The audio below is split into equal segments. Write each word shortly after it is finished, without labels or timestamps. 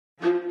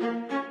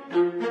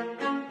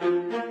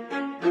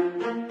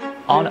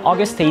On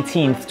August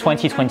 18th,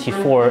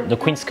 2024, the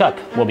Queen's Cup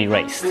will be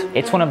raced.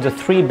 It's one of the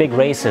three big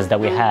races that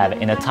we have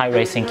in a Thai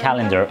racing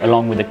calendar,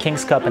 along with the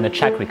King's Cup and the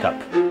Chakri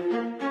Cup.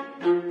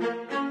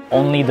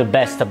 Only the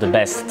best of the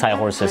best Thai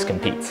horses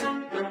compete.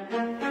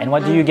 And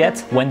what do you get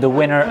when the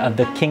winner of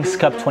the King's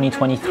Cup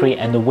 2023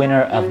 and the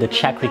winner of the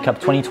Chakri Cup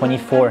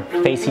 2024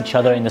 face each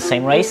other in the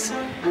same race?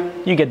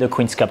 You get the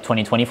Queen's Cup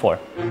 2024.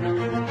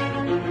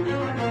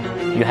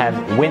 You have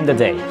Win the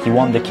Day. He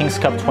won the King's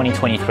Cup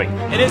 2023.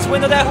 It is Win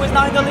the Day who is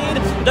now in the lead.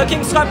 The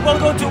King's Cup will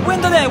go to Win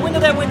the Day. Win the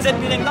Day wins it,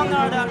 beating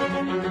Nangnarda.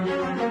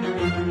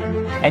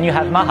 And you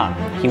have Maha.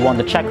 He won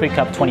the Chakri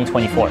Cup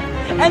 2024.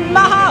 And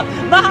Maha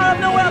out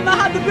of nowhere,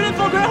 Maha, the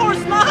beautiful grey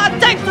horse, Maha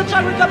takes the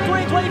Chakri Cup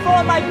 2024.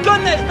 Oh my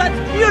goodness,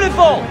 that's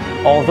beautiful!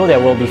 Although there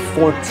will be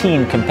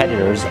 14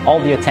 competitors, all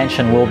the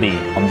attention will be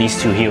on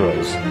these two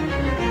heroes.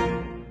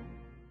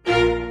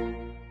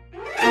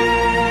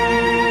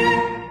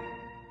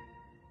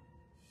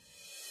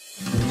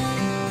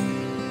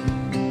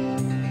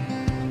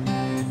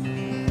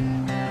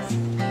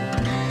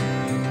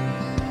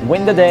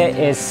 Win the Day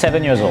is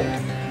 7 years old.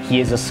 He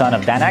is the son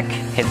of Danak.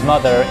 His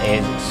mother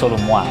is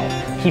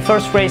Solomwao. He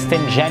first raced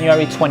in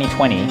January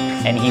 2020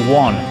 and he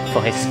won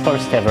for his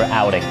first ever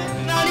outing.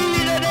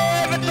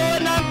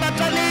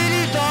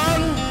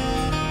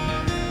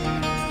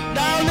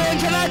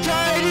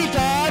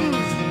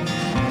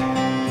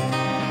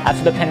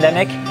 After the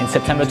pandemic, in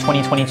September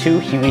 2022,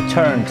 he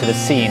returned to the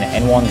scene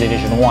and won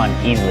Division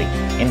 1 easily.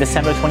 In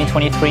December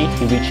 2023,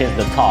 he reaches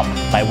the top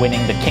by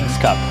winning the King's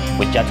Cup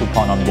with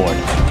Jatupon on board.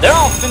 They're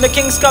off in the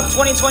King's Cup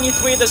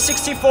 2023, the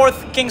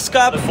 64th King's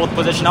Cup. The 4th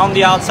position on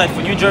the outside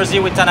for New Jersey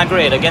with Tana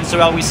Great. Against the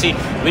rail we see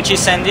Richie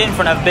Sandy in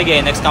front of Big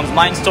A. Next comes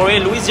Mind Story,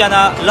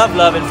 Louisiana,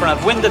 Love in front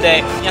of Win the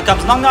Day. Here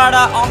comes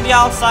Nangnarda on the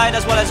outside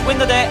as well as Win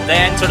the Day. They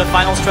enter the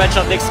final stretch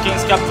of this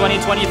King's Cup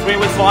 2023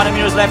 with 400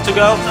 meters left to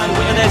go. And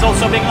Win the Day is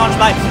also being launched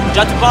by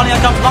Jatupon. Here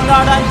comes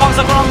Nangnarda and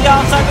Pangsakor on the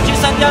outside, Richie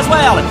Sandy as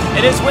well.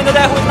 It is Win the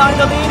Day who is now in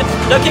the lead.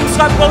 The King's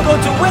Cup will go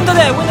to Win the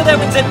Day. Win the Day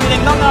wins it,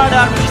 beating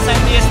Nangnarda. Richie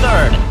Sandy is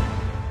third.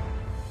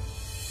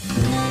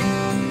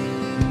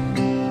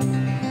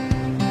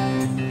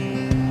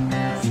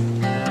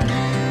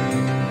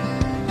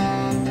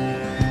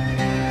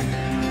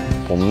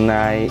ผมน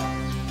าย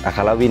อัค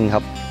รวินค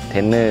รับเทร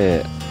นเนอ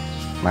ร์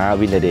ม้า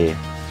วินเดย์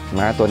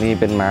ม้าตัวนี้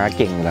เป็นม้าเ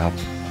ก่งนะครับ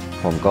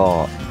ผมก็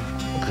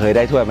เคยไ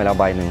ด้ถ้วยมาแล้ว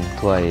ใบหนึ่ง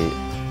ถ้วย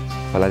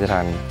พระราชทา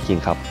นคิง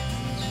ครับ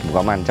ผม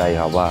ก็มั่นใจ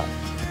ครับว่า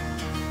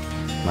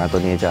ม้าตั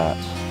วนี้จะ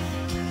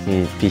มี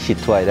พิชิต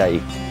ถ้วยได้อี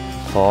ก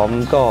ซ้อม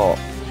ก็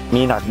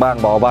มีหนักบ้าง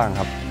เบาบ้าง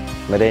ครับ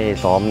ไม่ได้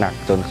ซ้อมหนัก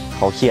จนเข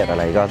าเครียดอะ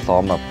ไรก็ซ้อ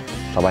มแบบ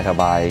ส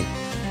บาย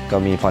ๆก็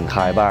มีผ่อนค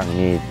ลายบ้าง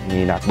มี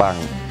หนักบ้าง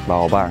เบา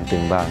บ้างตึ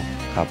งบ้าง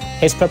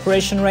His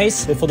preparation race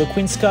before the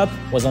Queen's Cup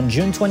was on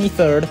June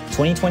 23rd,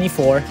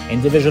 2024 in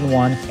Division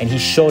 1 and he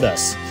showed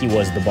us he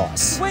was the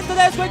boss. Win the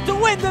Day is going to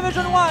win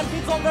Division 1.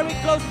 Beats on very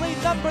closely,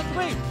 number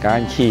 3. กา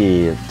รขี่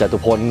จตุ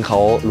พลเขา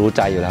รู้ใ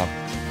จอยู่แล้ว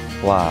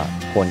ว่า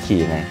ควรขี่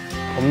ยังไง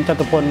ผมจ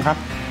ตุพลครับ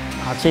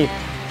อาชีพ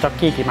จ็อก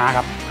กี้ขี่ม้าค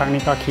รับครั้ง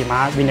นี้ก็ขี่ม้า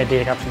วินเด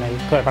ย์ครับใน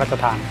ถ้วยพระราช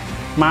ทาน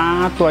ม้า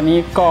ตัวนี้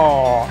ก็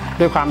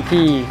ด้วยความ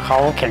ที่เขา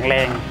แข็งแร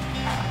ง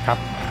ครับ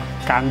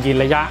การยืน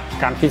ระยะ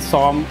การฟิต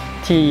ซ้อม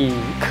ที่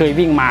เคย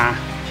วิ่งมา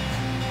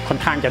ค่อน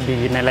ข้างจะดี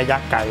ในระยะ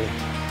ไกล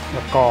แ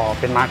ล้วก็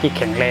เป็นม้าที่แ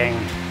ข็งแรง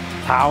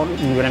เท้า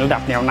อยู่ในระดั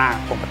บแนวหน้า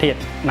ของประเทศ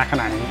ณข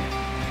ณะนี้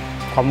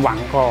ความหวัง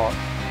ก็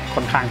ค่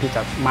อนข้างที่จ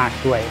ะมาก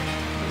ด้วย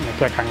ใน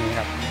ถ้วยครั้งนี้ค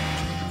รับ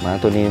ม้า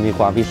ตัวนี้มีค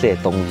วามพิเศษ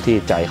ตรงที่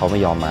ใจเขาไม่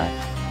ยอมมา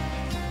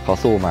เขา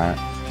สู้ม้า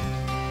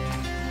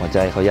หัวใจ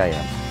เขาใหญ่ค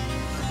รับ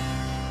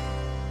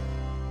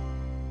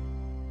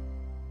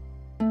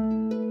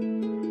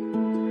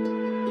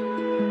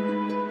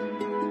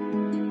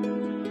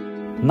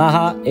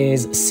Maha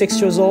is 6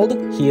 years old.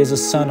 He is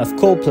a son of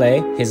Coldplay.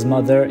 His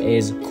mother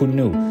is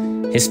Kunu.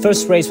 His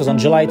first race was on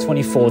July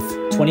 24th,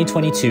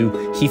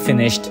 2022. He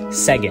finished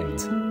second.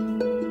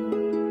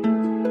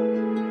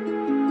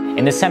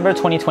 In December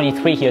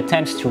 2023, he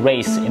attempts to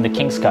race in the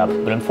King's Cup,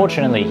 but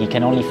unfortunately, he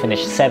can only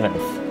finish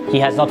 7th. He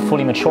has not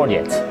fully matured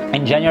yet.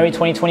 In January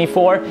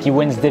 2024, he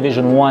wins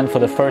Division 1 for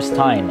the first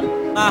time.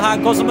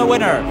 Maha goes on the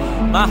winner.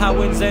 Maha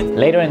wins it.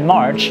 Later in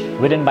March,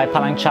 ridden by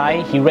Palangchai,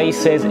 he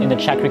races in the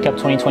Chakri Cup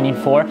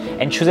 2024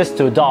 and chooses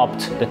to adopt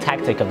the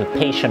tactic of the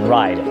patient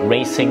ride,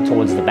 racing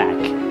towards the back.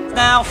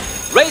 Now,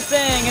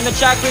 racing in the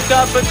Chakri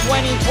Cup for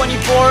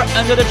 2024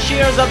 under the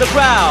cheers of the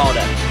crowd.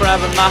 In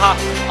front of Maha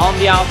on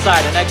the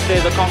outside. The next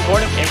is the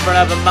Concord. In front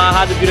of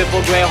Maha, the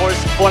beautiful grey horse.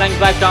 4 lengths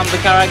back comes the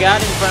Karagat.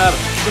 In front of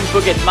Kun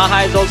Phuket.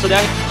 Maha is also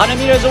there. 100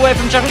 meters away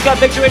from Chakri Cup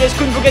victory. It is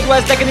Kun Phuket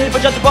West. Second in for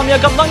Jatupon.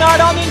 Here comes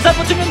Nangnarda on the inside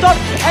for Timindor.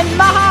 And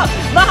Maha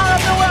out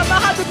of nowhere.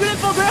 Maha, the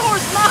beautiful grey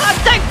horse. Maha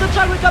takes the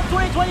Chakri Cup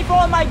 2024.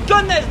 Oh my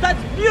goodness,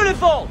 that's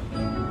beautiful.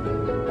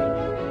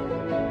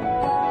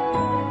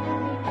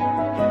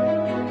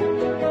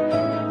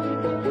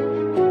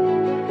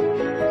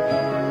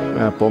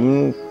 ผม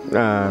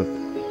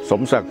ส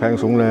มศักดิ์แพง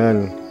สูงเนิน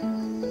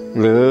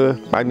หรือ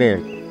ปาเนก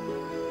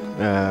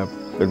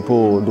เป็น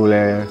ผู้ดูแล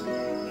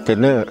เทรน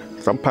เนอร์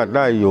สัมผัสไ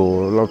ด้อยู่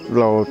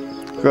เรา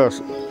ก็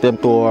เตรียม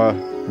ตัว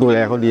ดูแล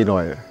เขาดีหน่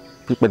อย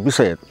เป็นพิเ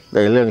ศษใน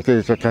เรื่องที่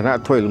จะชนะ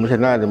ถ้วยหรือไม่ช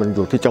นะเนี่ยมันอ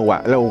ยู่ที่จังหวะ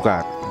และโอกา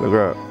สแล้ว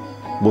ก็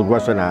บุญวา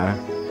สนา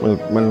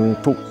มัน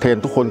ทุกเทรน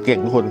ทุกคนเก่ง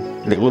ทุกคน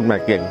เด็กรุ่นใหม่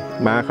เก่ง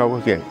ม้าเขาก็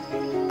เก่ง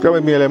ก็ไ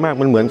ม่มีอะไรมาก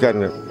มันเหมือนกัน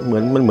เห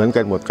มือน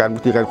กันหมดการวิ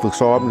ธีการฝึก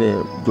ซ้อมนี่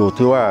อยู่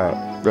ที่ว่า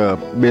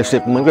เบสิ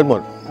กเหมือนกันหม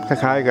ดค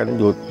ล้ายๆกัน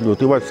อยู่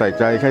ที่ว่าใส่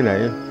ใจแค่ไหน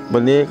วั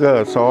นนี้ก็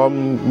ซ้อม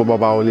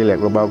เบาๆรีแลก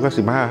ซ์เบาๆก็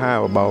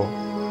15-5เบา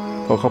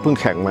ๆเพราะเขาเพิ่ง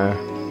แข่งมา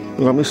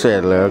ความพิเศ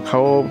ษเหรอเข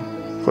า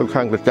ค่อนข้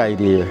างจะใจ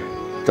ดี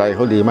ใจเข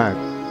าดีมาก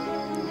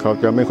เขา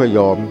จะไม่ค่อยย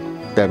อม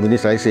แต่มีนิ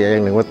สัยเสียอย่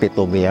างหนึ่งว่าติด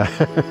ตัวเมีย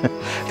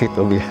ติด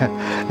ตัวเมีย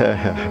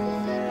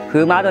คื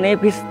อม้าตัวนี้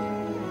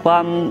ควา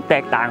มแต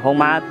กต่างของ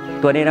ม้า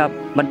ตัวนี้นะครับ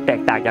มันแต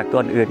กต่างจากตัว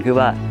อื่นคือ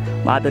ว่า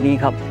ม้าตัวนี้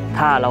ครับ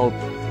ถ้าเ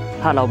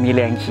รามีแ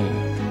รง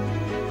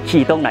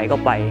ขี่ตรงไหนก็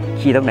ไป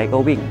ขี่ตรงไหนก็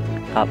วิ่ง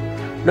ครับ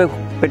ด้วย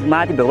เป็นม้า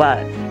ที่แบบว่า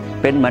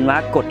เป็นเหมือนม้า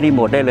กดรีโม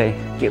ทได้เลย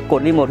ก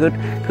ดรีโมท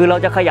คือเรา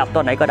จะขยับต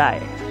อนไหนก็ได้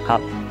ครั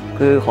บ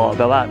คือขอแ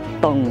บบว่า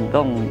ต้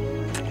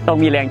อง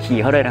มีแรงขี่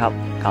เขาด้วยนะครับ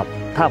ครับ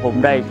ถ้าผม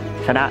ได้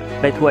ชนะ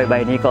ได้ถ้วยใบ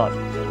นี้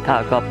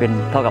ก็เป็น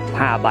เท่ากับ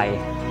5ใบ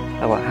แ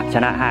ล้วก็ช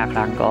นะ5ค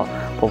รั้งก็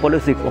ผมก็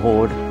รู้สึกโอ้โห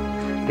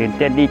ตื่นเ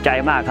ต้นดีใจ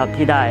มากครับ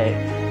ที่ได้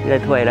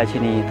ถ้วยราชิ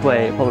นีถ้วย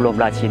พระบรม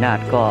ราชินีนาถ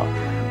ก็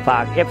ฝา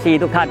ก FC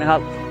ทุกท่านนะครั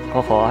บ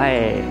ขอให้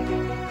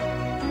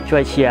ช่ว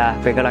ยเชียร์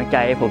เป็นกำลังใจ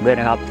ให้ผมด้วย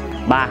นะครับ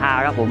มาฮา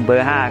ครับผมเบอ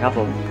ร์5ครับผ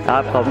มครั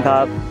บขอบคุณค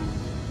รับ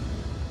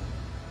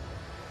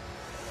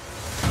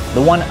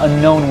The one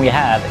unknown we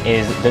have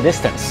is the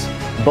distance.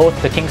 Both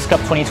the King's Cup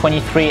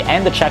 2023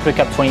 and the Chakri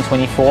Cup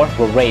 2024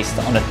 were raced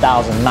on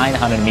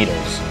 1,900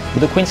 meters.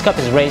 But the Queen's Cup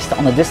is raced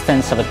on a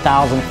distance of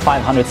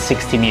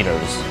 1,560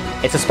 meters.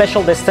 It's a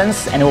special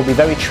distance and it will be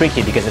very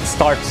tricky because it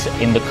starts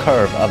in the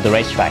curve of the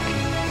racetrack.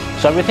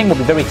 So everything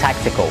will be very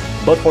tactical.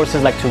 Both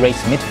horses like to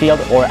race midfield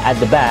or at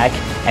the back,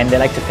 and they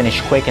like to finish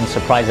quick and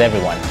surprise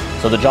everyone.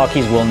 So the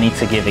jockeys will need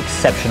to give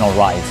exceptional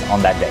rides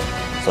on that day.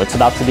 So it's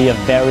about to be a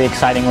very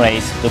exciting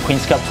race. The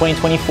Queen's Cup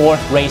 2024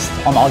 raced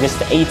on August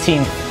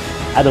 18th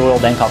at the Royal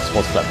Bangkok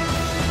Sports Club.